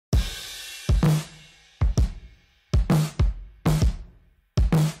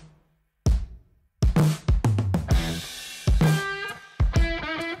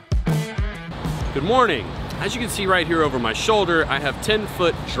Good morning. As you can see right here over my shoulder, I have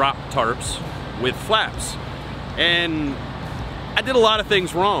 10-foot drop tarps with flaps. And I did a lot of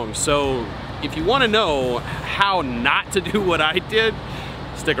things wrong, so if you want to know how not to do what I did,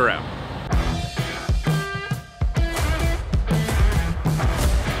 stick around.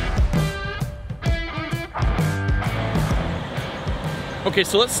 Okay,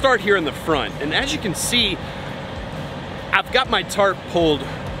 so let's start here in the front. And as you can see, I've got my tarp pulled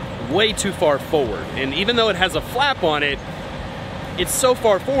way too far forward. And even though it has a flap on it, it's so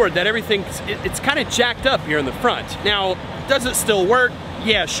far forward that it's kind of jacked up here in the front. Now, does it still work?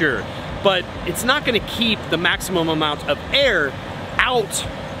 Yeah, sure. But it's not gonna keep the maximum amount of air out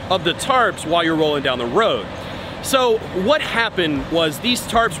of the tarps while you're rolling down the road. So what happened was these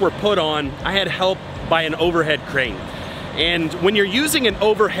tarps were put on, I had help by an overhead crane. And when you're using an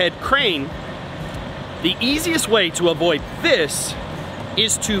overhead crane, the easiest way to avoid this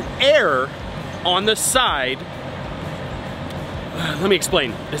is to err on the side. Let me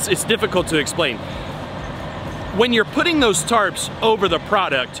explain. It's difficult to explain. When you're putting those tarps over the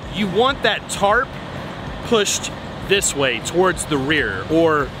product, you want that tarp pushed this way towards the rear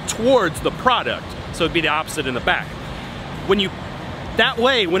or towards the product. So it'd be the opposite in the back. That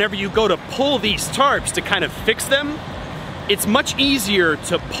way, whenever you go to pull these tarps to kind of fix them, it's much easier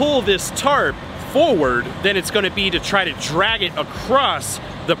to pull this tarp forward than it's going to be to try to drag it across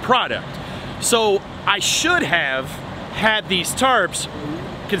the product. So I should have had these tarps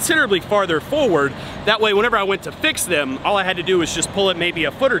considerably farther forward. That way, whenever I went to fix them, all I had to do was just pull it maybe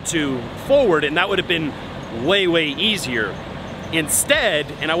a foot or two forward, and that would have been way, way easier.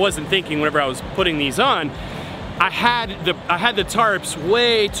 Instead, and I wasn't thinking whenever I was putting these on, I had the tarps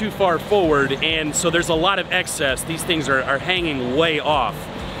way too far forward, and so there's a lot of excess. These things are hanging way off.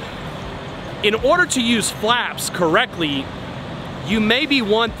 In order to use flaps correctly, you maybe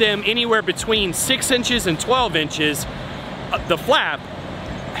want them anywhere between 6 inches and 12 inches, the flap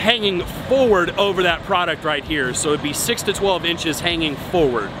hanging forward over that product right here. So it'd be 6 to 12 inches hanging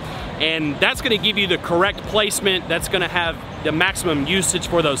forward. And that's gonna give you the correct placement. That's gonna have the maximum usage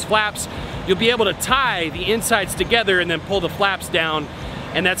for those flaps. You'll be able to tie the insides together and then pull the flaps down,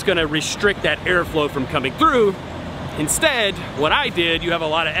 and that's gonna restrict that airflow from coming through. Instead, what I did, you have a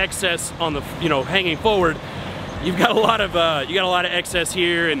lot of excess on the, hanging forward. You've got a lot of excess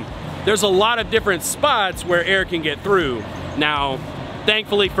here, and there's a lot of different spots where air can get through. Now,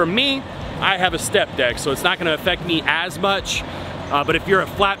 thankfully for me, I have a step deck, so it's not gonna affect me as much. But if you're a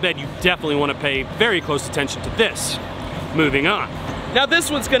flatbed, you definitely wanna pay very close attention to this. Moving on. Now this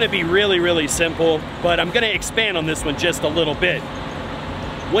one's gonna be really, really simple, but I'm gonna expand on this one just a little bit.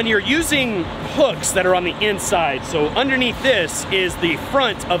 When you're using hooks that are on the inside, so underneath this is the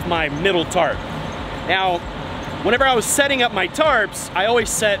front of my middle tarp. Now, whenever I was setting up my tarps, I always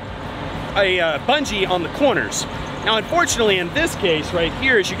set a bungee on the corners. Now, unfortunately, in this case right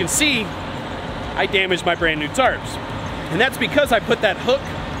here, as you can see, I damaged my brand new tarps. And that's because I put that hook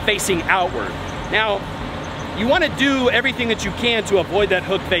facing outward. Now, you want to do everything that you can to avoid that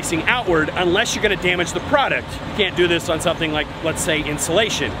hook facing outward unless you're going to damage the product. You can't do this on something like, let's say,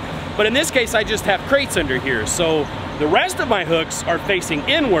 insulation. But in this case, I just have crates under here. So the rest of my hooks are facing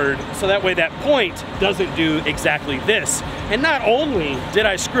inward, so that way that point doesn't do exactly this. And not only did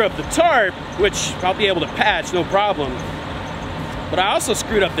I screw up the tarp, which I'll be able to patch, no problem, but I also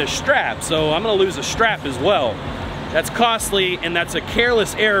screwed up this strap, so I'm going to lose a strap as well. That's costly, and that's a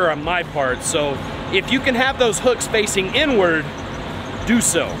careless error on my part. So if you can have those hooks facing inward, do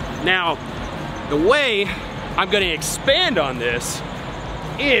so. Now, the way I'm gonna expand on this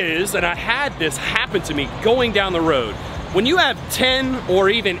is, and I had this happen to me going down the road. When you have 10 or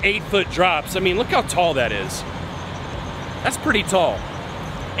even 8-foot drops, I mean, look how tall that is. That's pretty tall.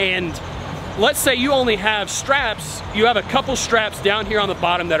 And let's say you only have straps, you have a couple straps down here on the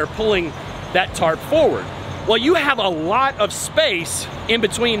bottom that are pulling that tarp forward. Well, you have a lot of space in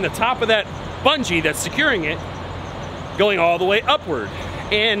between the top of that bungee that's securing it going all the way upward.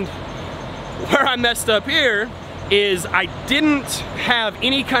 And where I messed up here is I didn't have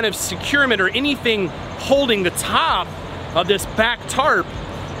any kind of securement or anything holding the top of this back tarp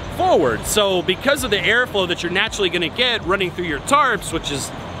forward. So because of the airflow that you're naturally gonna get running through your tarps, which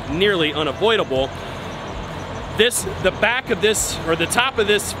is nearly unavoidable, the back of this, or the top of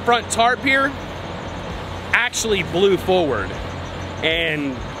this front tarp here, actually blew forward.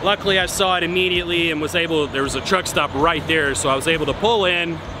 And luckily I saw it immediately and there was a truck stop right there, so I was able to pull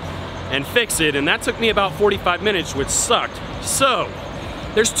in and fix it, and that took me about 45 minutes, which sucked. So,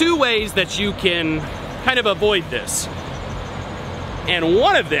 there's two ways that you can kind of avoid this. And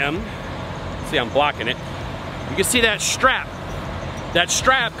one of them, see, I'm blocking it, you can see that strap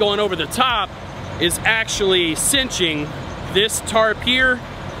going over the top is actually cinching this tarp here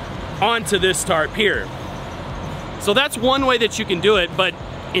onto this tarp here. So that's one way that you can do it, but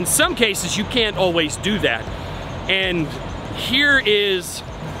in some cases you can't always do that. And here is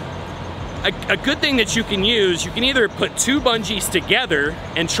a good thing that you can use. You can either put two bungees together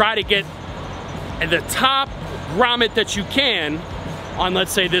and try to get the top grommet that you can on,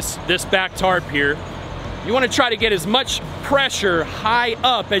 let's say, this back tarp here. You want to try to get as much pressure high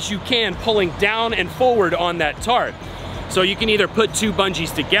up as you can, pulling down and forward on that tarp. So you can either put two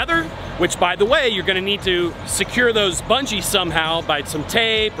bungees together, which, by the way, you're going to need to secure those bungees somehow by some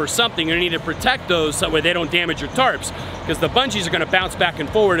tape or something. You're going to need to protect those so that way they don't damage your tarps, because the bungees are going to bounce back and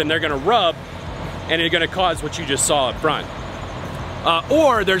forward and they're going to rub and they're going to cause what you just saw up front.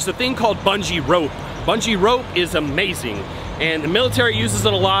 Or there's a thing called bungee rope. Bungee rope is amazing, and the military uses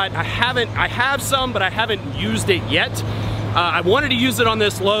it a lot. I have some, but I haven't used it yet. I wanted to use it on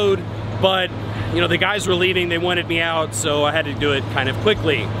this load, but you know, the guys were leaving, they wanted me out, so I had to do it kind of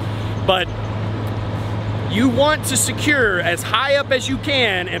quickly. But you want to secure as high up as you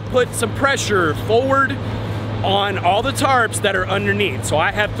can and put some pressure forward on all the tarps that are underneath. So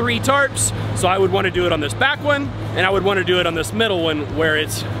I have 3 tarps, so I would want to do it on this back one, and I would want to do it on this middle one where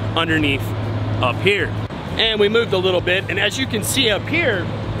it's underneath up here. And we moved a little bit, and as you can see up here,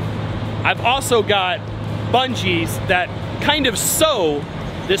 I've also got bungees that kind of sew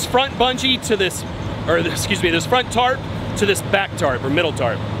this front bungee to this, or excuse me, this front tarp to this back tarp or middle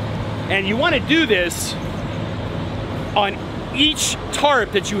tarp. And you want to do this on each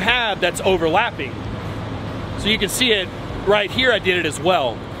tarp that you have that's overlapping. So you can see it right here, I did it as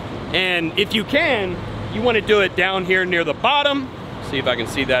well. And if you can, you want to do it down here near the bottom. See if I can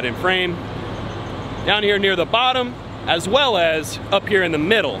see that in frame. Down here near the bottom, as well as up here in the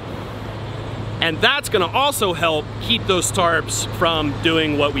middle. And that's going to also help keep those tarps from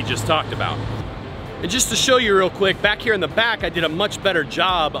doing what we just talked about. And just to show you real quick, back here in the back, I did a much better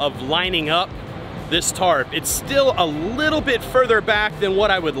job of lining up this tarp. It's still a little bit further back than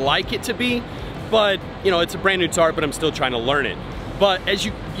what I would like it to be, but you know, it's a brand new tarp, but I'm still trying to learn it. But as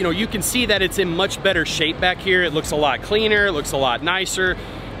you can see that it's in much better shape back here. It looks a lot cleaner, it looks a lot nicer.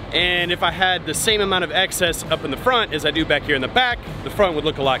 And if I had the same amount of excess up in the front as I do back here in the back, the front would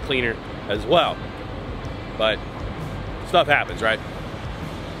look a lot cleaner as well. But stuff happens, right?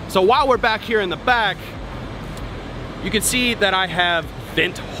 So while we're back here in the back, you can see that I have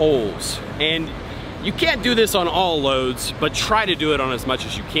vent holes. And you can't do this on all loads, but try to do it on as much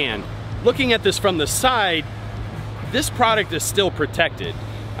as you can. Looking at this from the side, this product is still protected.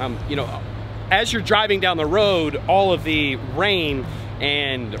 You know, as you're driving down the road, all of the rain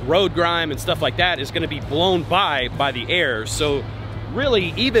and road grime and stuff like that is going to be blown by the air. So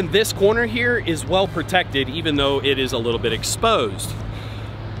really, even this corner here is well protected, even though it is a little bit exposed.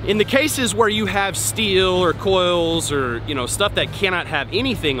 In the cases where you have steel or coils or, you know, stuff that cannot have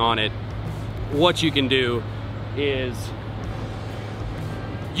anything on it, what you can do is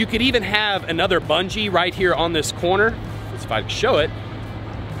you could even have another bungee right here on this corner. Let's see if I can show it.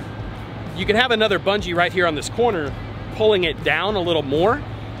 You can have another bungee right here on this corner, pulling it down a little more,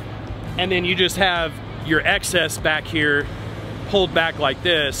 and then you just have your excess back here pulled back like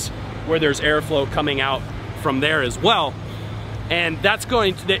this, where there's airflow coming out from there as well. And that's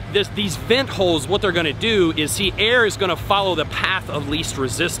going to, these vent holes, what they're gonna do is, see, air is gonna follow the path of least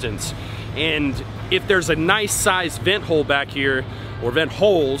resistance. And if there's a nice sized vent hole back here, or vent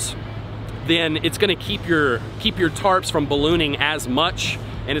holes, then it's gonna keep your tarps from ballooning as much,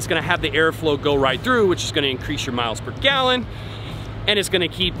 and it's gonna have the airflow go right through, which is gonna increase your miles per gallon, and it's gonna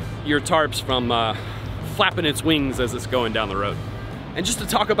keep your tarps from flapping its wings as it's going down the road. And just to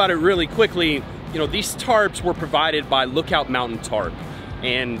talk about it really quickly, you know, these tarps were provided by Lookout Mountain Tarp,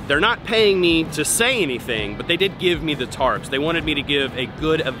 and they're not paying me to say anything, but they did give me the tarps. They wanted me to give a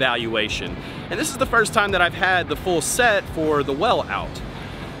good evaluation. And this is the first time that I've had the full set for the well out.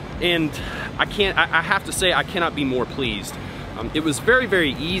 And I have to say, I cannot be more pleased. It was very,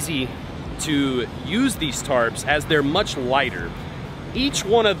 very easy to use these tarps as they're much lighter. Each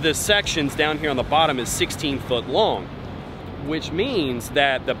one of the sections down here on the bottom is 16 foot long, which means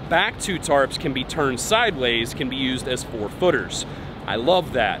that the back 2 tarps can be turned sideways, can be used as 4-footers. I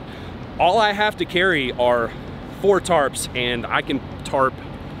love that. All I have to carry are 4 tarps, and I can tarp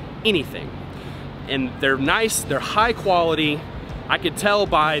anything. And they're nice, they're high quality. I could tell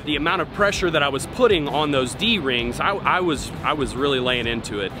by the amount of pressure that I was putting on those D-rings, I was really laying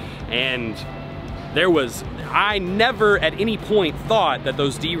into it. And I never at any point thought that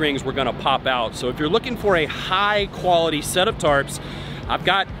those D-rings were gonna pop out. So if you're looking for a high quality set of tarps, I've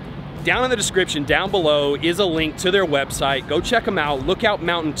got Down in the description, down below, is a link to their website. Go check them out. Lookout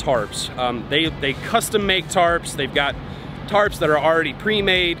Mountain Tarps. They custom make tarps. They've got tarps that are already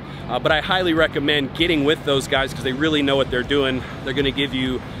pre-made, but I highly recommend getting with those guys because they really know what they're doing. They're gonna give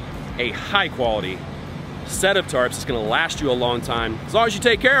you a high quality set of tarps that's gonna last you a long time, as long as you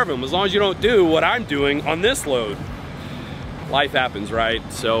take care of them, as long as you don't do what I'm doing on this load. Life happens, right?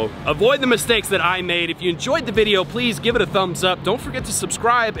 So avoid the mistakes that I made. If you enjoyed the video, please give it a thumbs up. Don't forget to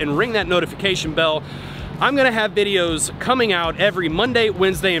subscribe and ring that notification bell. I'm gonna have videos coming out every Monday,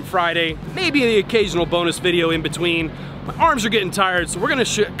 Wednesday, and Friday, maybe the occasional bonus video in between. My arms are getting tired, so we're gonna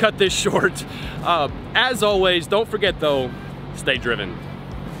cut this short. As always, don't forget though, stay driven.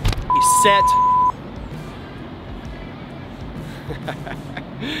 Set.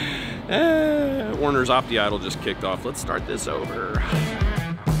 Warner's Opti idle just kicked off. Let's start this over.